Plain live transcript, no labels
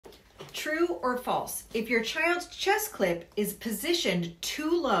True or false? If your child's chest clip is positioned too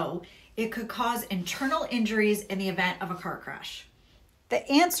low, it could cause internal injuries in the event of a car crash. The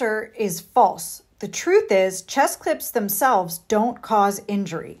answer is false. The truth is, chest clips themselves don't cause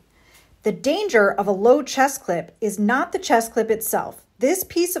injury. The danger of a low chest clip is not the chest clip itself. This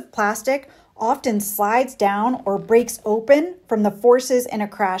piece of plastic often slides down or breaks open from the forces in a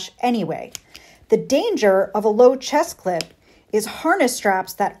crash anyway. The danger of a low chest clip is harness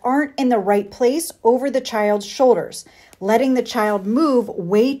straps that aren't in the right place over the child's shoulders, letting the child move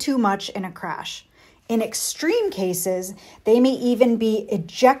way too much in a crash. In extreme cases, they may even be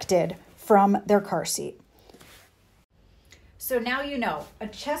ejected from their car seat. So now you know, a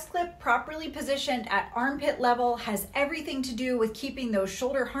chest clip properly positioned at armpit level has everything to do with keeping those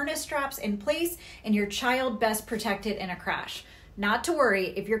shoulder harness straps in place and your child best protected in a crash. Not to worry,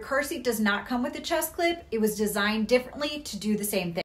 if your car seat does not come with a chest clip, it was designed differently to do the same thing.